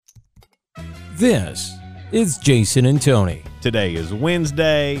This is Jason and Tony. Today is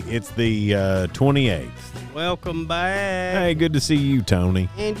Wednesday. It's the 28th. Welcome back. Hey, good to see you, Tony.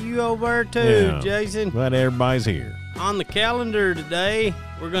 And you over too, Jason. Glad everybody's here. On the calendar today,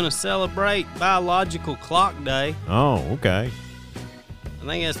 we're going to celebrate Biological Clock Day. Oh, okay. I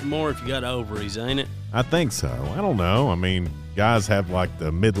think that's more if you got ovaries, ain't it? I think so. I don't know. I mean, guys have like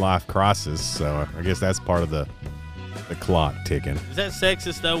the midlife crisis, so I guess that's part of the clock ticking. Is that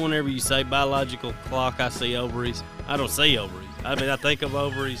sexist, though, whenever you say biological clock, I see ovaries? I don't see ovaries. I mean, I think of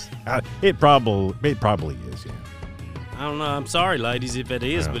ovaries. It probably is, yeah. I don't know. I'm sorry, ladies, if it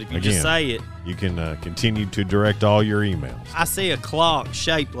is, but if you just say it. You can continue to direct all your emails. I see a clock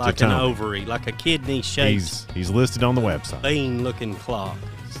shaped like an ovary, like a kidney shaped. He's listed on the website. Bean-looking clock.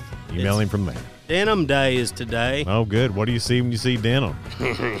 Email him from there. Denim Day is today. Oh, good. What do you see when you see denim?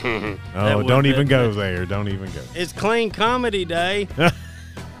 Oh, don't even go there. Don't even go. It's Clean Comedy Day.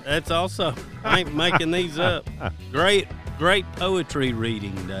 That's also, I ain't making these up. Great poetry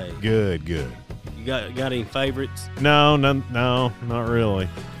reading day. Good. You got any favorites? No, not really.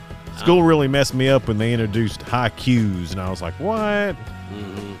 School really messed me up when they introduced haikus, and I was like, what?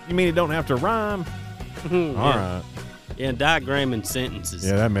 Mm-hmm. You mean it don't have to rhyme? All right. Yeah, diagramming sentences.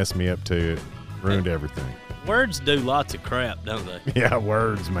 Yeah, that messed me up too. It ruined everything. Words do lots of crap, don't they? Yeah,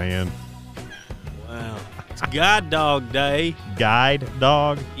 words, man. Wow. It's Guide Dog Day. Guide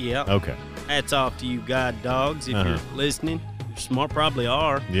dog? Yeah. Okay. Hats off to you guide dogs if you're listening. You're smart, probably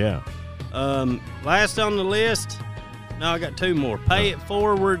are. Yeah. Last on the list, no, I got two more. Pay It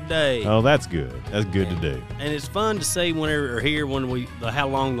Forward Day. Oh, that's good. That's good to do. And it's fun to see how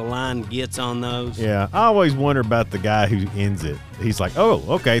long the line gets on those. Yeah. I always wonder about the guy who ends it. He's like, oh,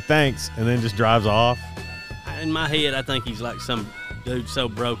 okay, thanks, and then just drives off. In my head, I think he's like some dude so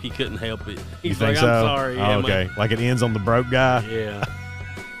broke he couldn't help it. He's like, I'm sorry. Oh, okay. Like it ends on the broke guy? Yeah.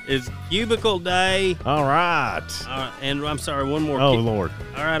 It's Cubicle Day. All right. And I'm sorry, one more. Oh, Lord.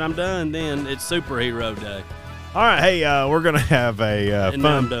 All right, I'm done then. It's Superhero Day. All right, hey, we're going to have a fun.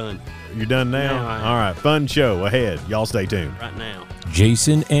 I'm done. You're done now? All right, fun show ahead. Y'all stay tuned. Right now.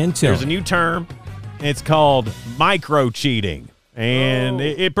 Jason and Tony. There's a new term. It's called micro-cheating, and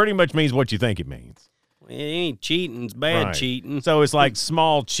it pretty much means what you think it means. Well, it ain't cheating. It's bad cheating. So it's like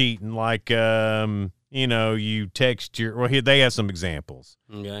small cheating, like, you text here, they have some examples.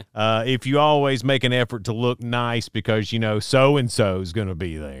 Okay. If you always make an effort to look nice because, so-and-so is going to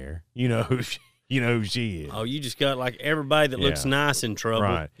be there, you know who she is. Oh, you just got like everybody that looks nice in trouble.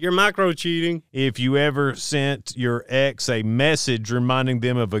 Right. You're micro-cheating. If you ever sent your ex a message reminding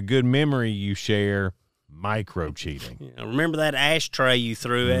them of a good memory you share, micro-cheating. Yeah, remember that ashtray you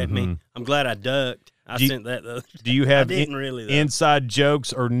threw at me? I'm glad I ducked. I sent that the other day. Do you have I didn't really, though. Inside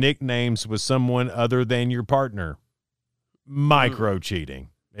jokes or nicknames with someone other than your partner? Micro-cheating.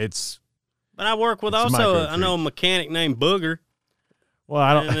 But I work with also, I know a mechanic named Booger. Well,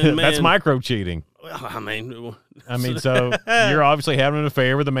 I don't. That's micro-cheating. Well, I mean, so you're obviously having an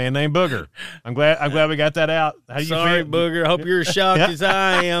affair with a man named Booger. I'm glad we got that out. How do you Sorry, feel? Booger. Hope you're as shocked as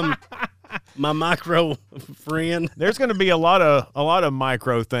I am. My micro friend. There's going to be a lot of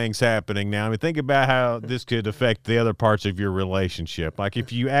micro things happening now. I mean, think about how this could affect the other parts of your relationship. Like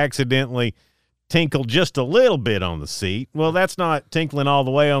if you accidentally tinkle just a little bit on the seat, well, that's not tinkling all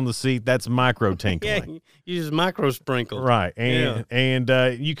the way on the seat. That's micro tinkling. Yeah, you just micro sprinkle. Right. And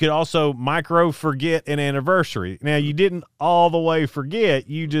you could also micro forget an anniversary. Now, you didn't all the way forget.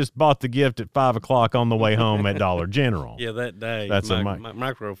 You just bought the gift at 5:00 on the way home at Dollar General. Yeah, that day. That's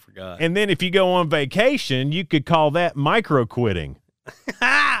micro forgot. And then if you go on vacation, you could call that micro quitting.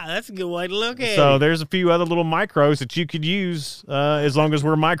 That's a good way to look at it. So there's a few other little micros that you could use as long as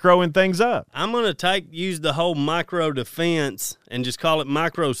we're microing things up. I'm going to use the whole micro defense and just call it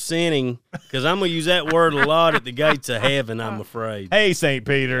micro sinning because I'm going to use that word a lot at the gates of heaven, I'm afraid. Hey, St.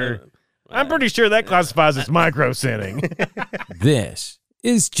 Peter. I'm pretty sure that classifies as micro sinning. This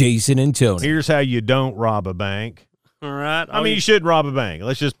is Jason and Tony. Here's how you don't rob a bank. All right. I mean, you should rob a bank.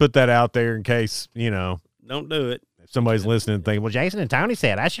 Let's just put that out there in case, Don't do it. Somebody's listening and thinking, well, Jason and Tony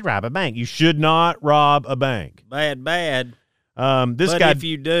said I should rob a bank. You should not rob a bank. Bad. But if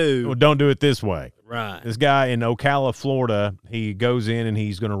you do. Well, don't do it this way. Right. This guy in Ocala, Florida, he goes in and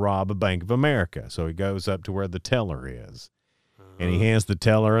he's going to rob a Bank of America. So he goes up to where the teller is. And he hands the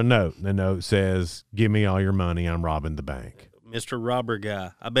teller a note. And the note says, give me all your money. I'm robbing the bank. Mr. Robber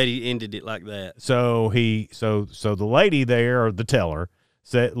Guy. I bet he ended it like that. So the lady there, or the teller,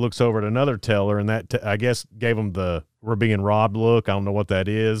 looks over at another teller, and that I guess gave him the "we're being robbed" look. I don't know what that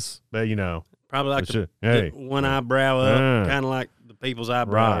is, but probably like the one eyebrow up, kind of like the people's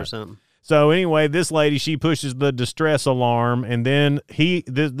eyebrow or something. So anyway, this lady, she pushes the distress alarm, and then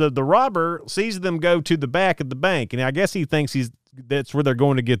the robber sees them go to the back of the bank, and I guess he thinks that's where they're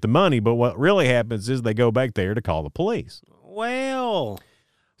going to get the money. But what really happens is they go back there to call the police. Well,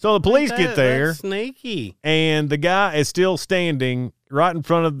 so the police get there, that's sneaky, and the guy is still standing right in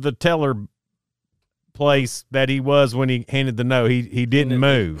front of the teller place that he was when he handed the note. He didn't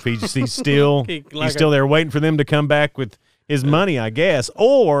move. He's still he's still there waiting for them to come back with his money, I guess.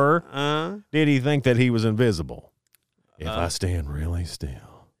 Or did he think that he was invisible? If I stand really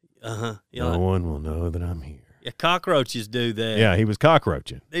still, no one will know that I'm here. Yeah, cockroaches do that. Yeah, he was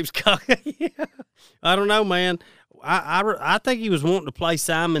cockroaching. He was yeah. I don't know, man. I think he was wanting to play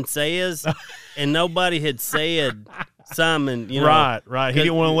Simon Says, and nobody had said Simon. You know, right. He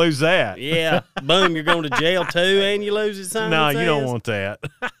didn't want to lose that. Yeah. Boom, you're going to jail too, and you lose it. Simon No, Says. you don't want that.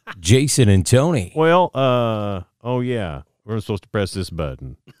 Jason and Tony. Well, oh yeah, we're supposed to press this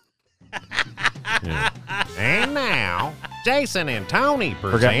button. Yeah. And now, Jason and Tony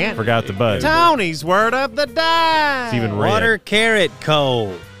present Forgot the button. Tony's Word of the Day. It's even red. Water carrot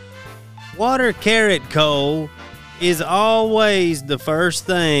coal. Water carrot coal is always the first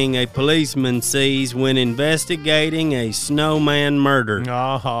thing a policeman sees when investigating a snowman murder.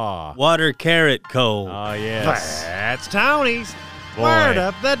 Aha. Water carrot coal. Oh, yes. That's Tony's Boy. Word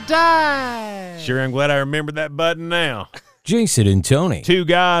of the Day. Sure, I'm glad I remembered that button now. Jason and Tony. 2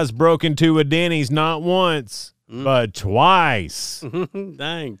 guys broke into a Denny's not once, but twice.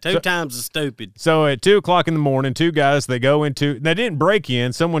 Dang, two times as stupid. So at 2 o'clock in the morning, 2 guys, they didn't break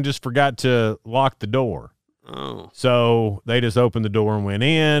in. Someone just forgot to lock the door. Oh. So they just opened the door and went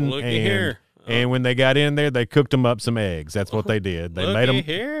in. Looky here. And when they got in there, they cooked them up some eggs. That's what they did. They made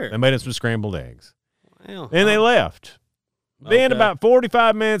them some scrambled eggs. Well, And they left. Then Okay. about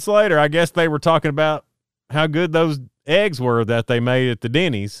 45 minutes later, I guess they were talking about how good those eggs were that they made at the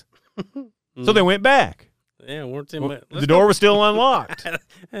Denny's. So they went back. Yeah, weren't they? The door was still unlocked.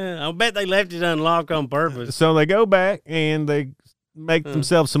 I'll bet they left it unlocked on purpose. So they go back and they make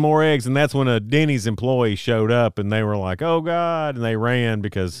themselves some more eggs, and that's when a Denny's employee showed up, and they were like, "Oh God!" and they ran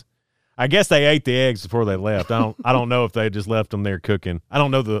because I guess they ate the eggs before they left. I don't know if they just left them there cooking. I don't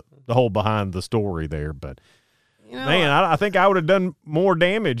know the whole behind the story there, but. You know, Man, I think I would have done more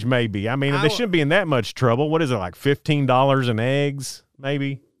damage, maybe. I mean, they shouldn't be in that much trouble. What is it, like $15 in eggs,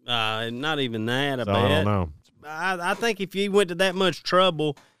 maybe? not even that, I So bet. I don't know. I think if you went to that much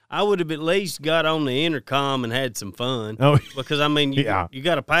trouble, I would have at least got on the intercom and had some fun. Oh, Because, I mean, you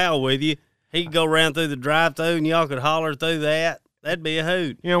got a pal with you. He could go around through the drive-thru and y'all could holler through that. That'd be a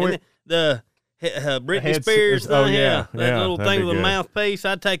hoot. You know, and the Britney Spears thing, that little that'd thing be with a good. mouthpiece,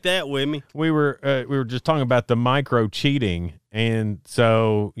 I'd take that with me. we were just talking about the micro cheating, and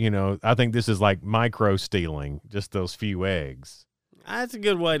so I think this is like micro stealing, just those few eggs. That's a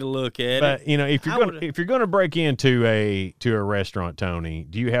good way to look at But it. if you're gonna break into a restaurant, Tony,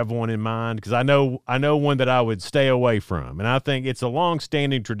 do you have one in mind? Because I know one that I would stay away from, and I think it's a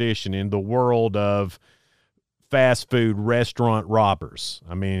long-standing tradition in the world of fast food restaurant robbers.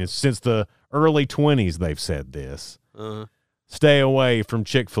 I mean, it's since the early 20s they've said this. Stay away from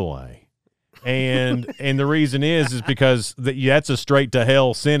Chick-fil-A. And the reason is because that's a straight to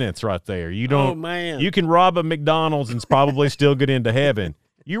hell sentence right there. You don't. Oh, man. You can rob a McDonald's and probably still get into heaven.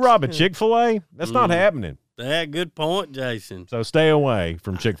 You rob a Chick-fil-A, that's not happening. Good point, Jason. So stay away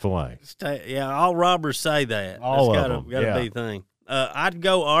from Chick-fil-A. All robbers say that. All That's of them, gotta yeah. be the thing. I'd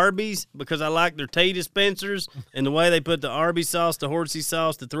go Arby's because I like their tea dispensers and the way they put the Arby's sauce, the horsey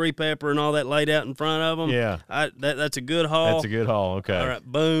sauce, the 3-pepper, and all that laid out in front of them. Yeah. That's a good haul. That's a good haul. Okay. All right,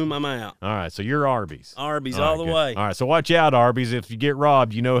 boom, I'm out. All right. So you're Arby's. Arby's All all right, the good. way. All right. So watch out, Arby's. If you get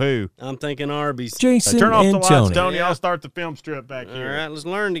robbed, you know who. I'm thinking Arby's. Jason Turn off the and lights, Tony. Tony. I'll start the film strip back All here. right, let's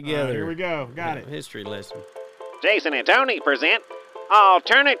learn together. All right, here we go. Got it. History lesson. Jason and Tony present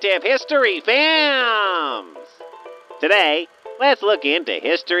Alternative History Films. Today, let's look into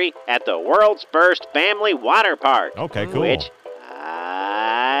history at the world's first family water park. Okay, cool. Which,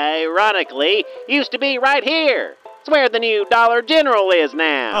 ironically, used to be right here. It's where the new Dollar General is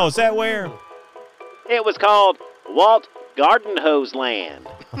now. Oh, is that where? It was called Walt Garden Hose Land.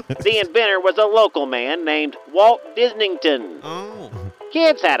 The inventor was a local man named Walt Disnington. Oh.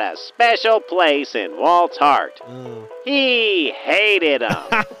 Kids had a special place in Walt's heart. He hated them.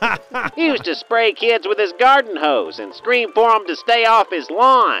 He used to spray kids with his garden hose and scream for them to stay off his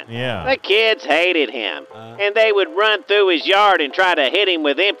lawn. Yeah. The kids hated him, and they would run through his yard and try to hit him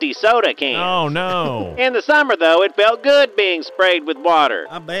with empty soda cans. Oh, no. In the summer, though, it felt good being sprayed with water,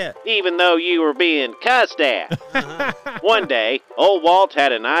 I bet. even though you were being cussed at. One day, old Walt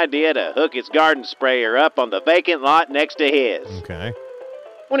had an idea to hook his garden sprayer up on the vacant lot next to his. Okay.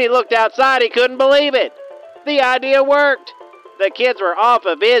 When he looked outside, he couldn't believe it. The idea worked. The kids were off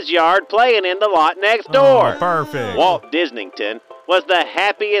of his yard playing in the lot next door. Oh, perfect. Walt Disneyton was the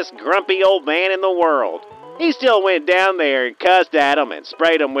happiest, grumpy old man in the world. He still went down there and cussed at him and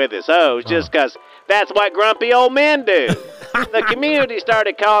sprayed him with his hose just because that's what grumpy old men do. The community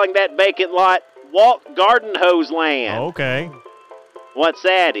started calling that vacant lot Walt Garden Hose Land. Okay. What's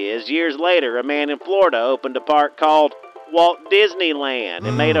sad is, years later, a man in Florida opened a park called Walt Disneyland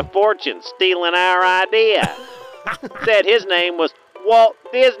and made a fortune stealing our idea. Said his name was Walt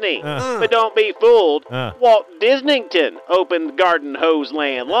Disney. But don't be fooled. Walt Disneyton opened Garden Hose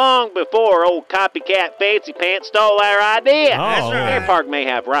Land long before old copycat Fancy Pants stole our idea. That's right. Their park may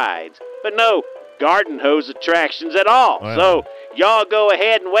have rides, but no garden hose attractions at all. Wow. So y'all go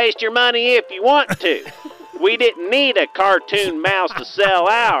ahead and waste your money if you want to. We didn't need a cartoon mouse to sell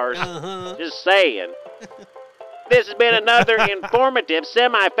ours. Just saying. This has been another informative,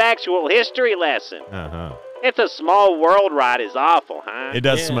 semi-factual history lesson. It's a small world ride is awful, huh? It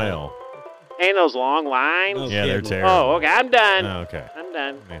does smell. Ain't those long lines? Yeah, they're terrible. Oh, okay, I'm done. Okay. I'm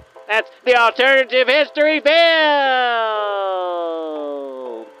done. Yeah. That's the alternative history film.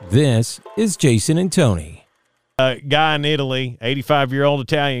 This is Jason and Tony. Guy in Italy, 85-year-old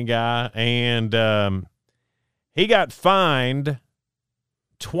Italian guy, and he got fined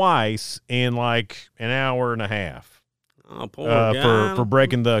twice in like an hour and a half. Oh, poor guy. For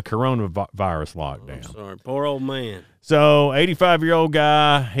breaking the coronavirus lockdown. Oh, sorry, poor old man. So, 85-year-old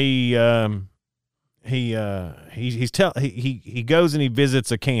guy, he goes and he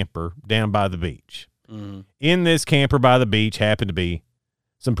visits a camper down by the beach. In this camper by the beach happened to be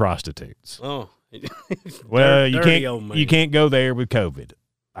some prostitutes. Oh, well, dirty old man. you can't go there with COVID,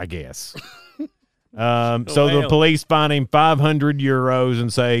 I guess. So the police fine him 500 euros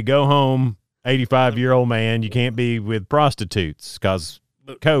and say, go home, 85-year-old man. You can't be with prostitutes because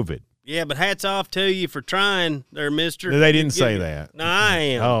COVID. Yeah, but hats off to you for trying there, mister. They didn't say that. No, I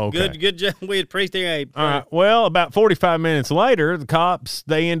am. Oh, okay. Good job. We appreciate it. All right. Well, about 45 minutes later, the cops,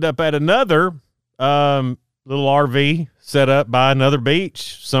 they end up at another little RV set up by another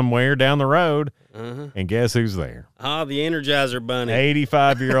beach somewhere down the road. And guess who's there? Oh, the Energizer Bunny.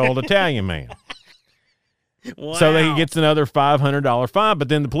 85-year-old Italian man. Wow. So he gets another $500 fine, but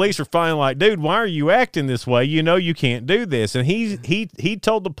then the police are finally like, dude, why are you acting this way? You know you can't do this. And he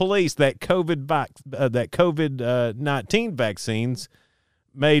told the police that COVID-19 vaccines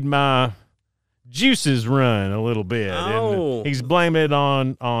made my juices run a little bit. Oh. And he's blaming it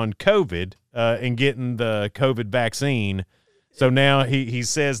on COVID and getting the COVID vaccine. So now he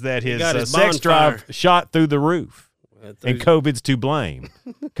says that his sex drive shot through the roof. And COVID's to blame.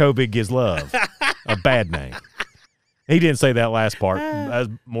 COVID gives love a bad name. He didn't say that last part. That's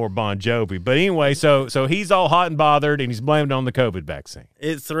more Bon Jovi. But anyway, so he's all hot and bothered, and he's blamed on the COVID vaccine.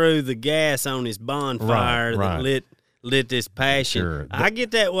 It threw the gas on his bonfire that lit this passion. Sure. I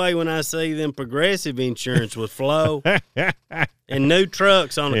get that way when I see them Progressive insurance with Flo and new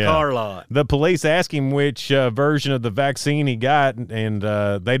trucks on the car lot. The police ask him which version of the vaccine he got, and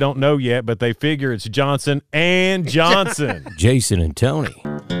they don't know yet, but they figure it's Johnson & Johnson. Jason and Tony.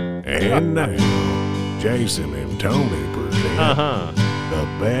 And now, Jason and Tony present the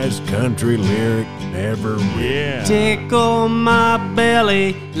best country lyric ever written. Yeah. Tickle my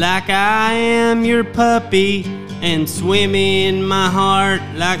belly like I am your puppy, and swim in my heart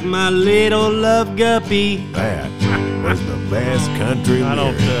like my little love guppy. That was the best country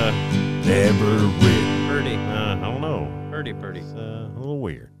lyric ever written. Pretty. I don't know. Pretty. It's a little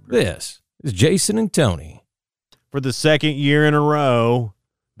weird. This is Jason and Tony. For the second year in a row,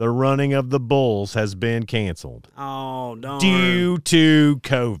 the running of the bulls has been canceled Oh, darn. due to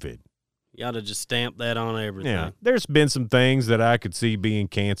COVID. You ought to just stamp that on everything. Yeah, there's been some things that I could see being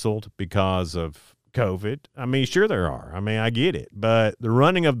canceled because of COVID. I mean, sure there are. I mean, I get it, but the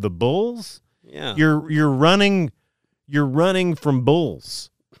running of the bulls, Yeah. you're running from bulls.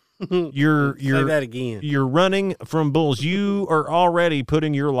 You're Say that again. You're running from bulls. You are already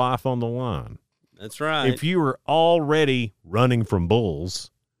putting your life on the line. That's right. If you are already running from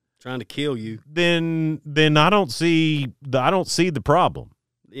bulls, Trying to kill you. then I don't see the problem.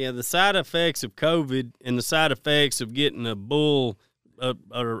 Yeah, the side effects of COVID and the side effects of getting a bull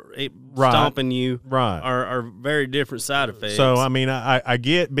stomping you are very different side effects. So I mean, I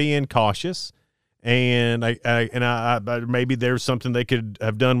get being cautious, and I maybe there's something they could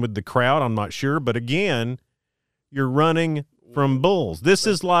have done with the crowd. I'm not sure, but again, you're running from bulls. This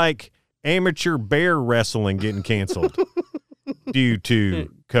is like amateur bear wrestling getting canceled due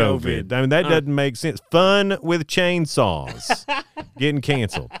to COVID. I mean, that doesn't make sense. Fun with chainsaws getting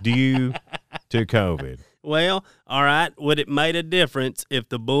canceled due to COVID. Well, all right. Would it made a difference if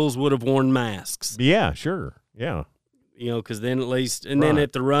the bulls would have worn masks? Yeah, sure. Yeah. Because then at least, and then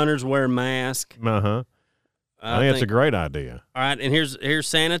if the runners wear masks. Uh-huh. I think that's a great idea. All right, and here's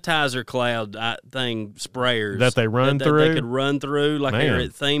sanitizer cloud thing sprayers that they run through. They could run through like they're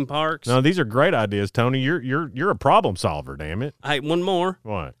at theme parks. No, these are great ideas, Tony. You're a problem solver. Damn it. Hey, one more.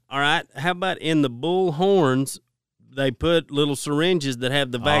 What? All right, how about in the bull horns? They put little syringes that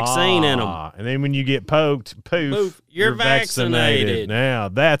have the vaccine in them. And then when you get poked, poof, you're vaccinated. Now,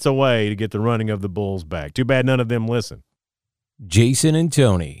 that's a way to get the running of the bulls back. Too bad none of them listen. Jason and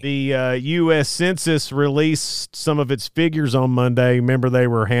Tony. The US Census released some of its figures on Monday. Remember, they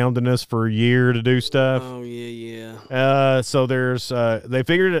were hounding us for a year to do stuff? Oh, yeah. So there's they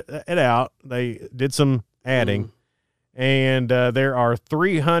figured it out. They did some adding. And there are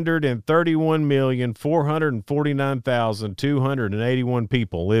 331,449,281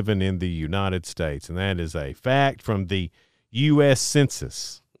 people living in the United States, and that is a fact from the US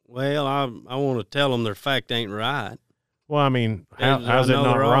Census. Well, I want to tell them their fact ain't right. Well, I mean, how's it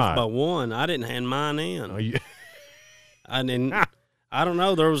not right? Off by one. I didn't hand mine in. Oh, yeah. I didn't. I don't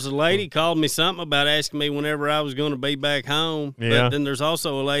know. There was a lady called me something about asking me whenever I was going to be back home. Yeah. But then there's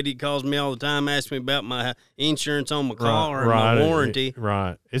also a lady that calls me all the time, asking me about my insurance on my car and my warranty.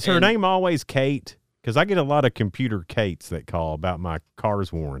 Right. Is her name always Kate? Because I get a lot of computer Kates that call about my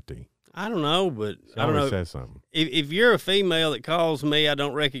car's warranty. I don't know, but She I don't know. says something. If you're a female that calls me, I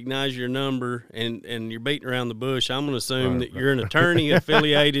don't recognize your number, and you're beating around the bush, I'm going to assume that you're an attorney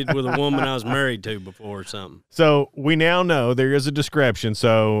affiliated with a woman I was married to before or something. So we now know there is a description.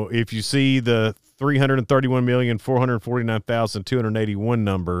 So if you see the 331,449,281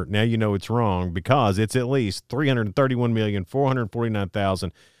 number, now you know it's wrong because it's at least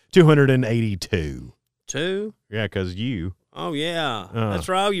 331,449,282. Two? Yeah, because you. Oh, yeah. That's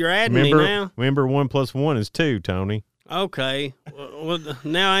right. You're adding me now. Remember, 1 + 1 is 2, Tony. Okay. Well,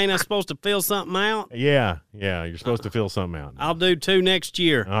 now ain't I supposed to fill something out? Yeah. You're supposed to fill something out. I'll do 2 next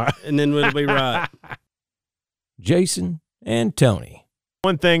year, All right. and then it'll be right. Jason and Tony.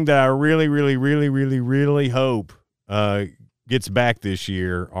 One thing that I really, really, really, really, really hope gets back this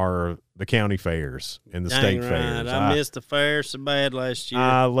year are the county fairs and the state fairs. I missed the fair so bad last year.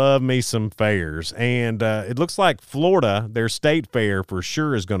 I love me some fairs. And it looks like Florida, their state fair for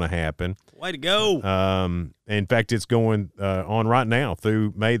sure is going to happen. Way to go. In fact, it's going on right now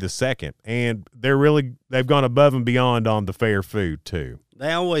through May the 2nd. And they've gone above and beyond on the fair food, too.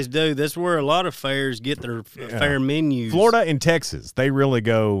 They always do. That's where a lot of fairs get their fair menus. Florida and Texas, they really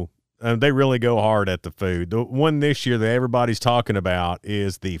go hard at the food. The one this year that everybody's talking about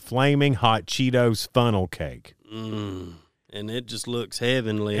is the Flaming Hot Cheetos funnel cake. And it just looks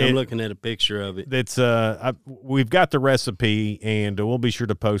heavenly. I'm looking at a picture of it. It's we've got the recipe, and we'll be sure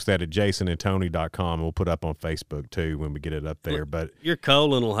to post that at jasonandtony.com. We'll put up on Facebook too when we get it up there. But your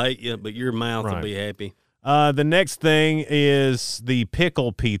colon will hate you, but your mouth will be happy. The next thing is the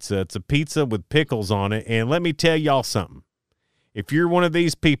pickle pizza. It's a pizza with pickles on it, and let me tell y'all something. If you're one of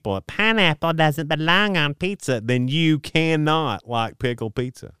these people, a pineapple doesn't belong on pizza, then you cannot like pickle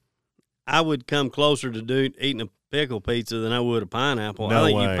pizza. I would come closer to eating a pickle pizza than I would a pineapple. No I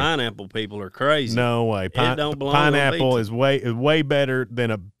think way. you pineapple people are crazy. No way. It don't belong pineapple on a is way better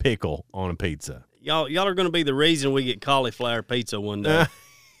than a pickle on a pizza. Y'all are going to be the reason we get cauliflower pizza one day.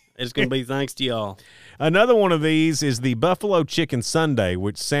 It's going to be thanks to y'all. Another one of these is the buffalo chicken sundae,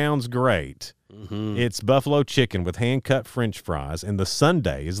 which sounds great. Mm-hmm. It's buffalo chicken with hand-cut French fries, and the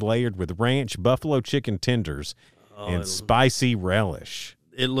sundae is layered with ranch buffalo chicken tenders and spicy relish.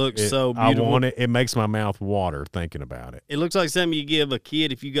 It looks so beautiful. I want it. It makes my mouth water thinking about it. It looks like something you give a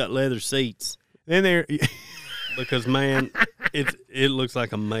kid if you got leather seats. Then there, because man, it looks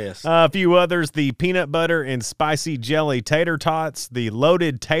like a mess. A few others: the peanut butter and spicy jelly tater tots, the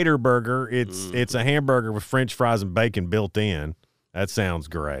loaded tater burger. It's a hamburger with French fries and bacon built in. That sounds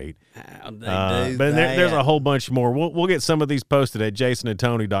great. How'd they do but that? there's a whole bunch more. We'll get some of these posted at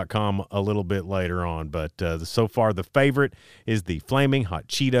jasonandtony.com a little bit later on. But so far, the favorite is the Flaming Hot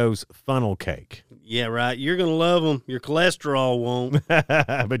Cheetos funnel cake. Yeah, right. You're going to love them. Your cholesterol won't.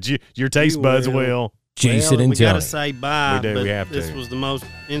 But your taste buds will. Jason and we got to Tony. say bye. We do. But We have this to. was the most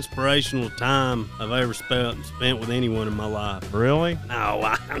inspirational time I've ever spent with anyone in my life. Really? No,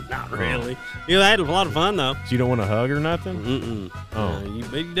 not really. I had a lot of fun, though. So you don't want a hug or nothing? Mm-mm. Oh. You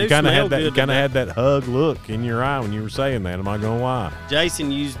You kind of had that hug look in your eye when you were saying that. Am I going to lie?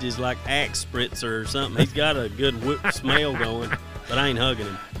 Jason used his Axe spritzer or something. He's got a good whip smell going, but I ain't hugging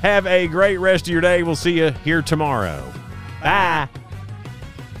him. Have a great rest of your day. We'll see you here tomorrow. Bye.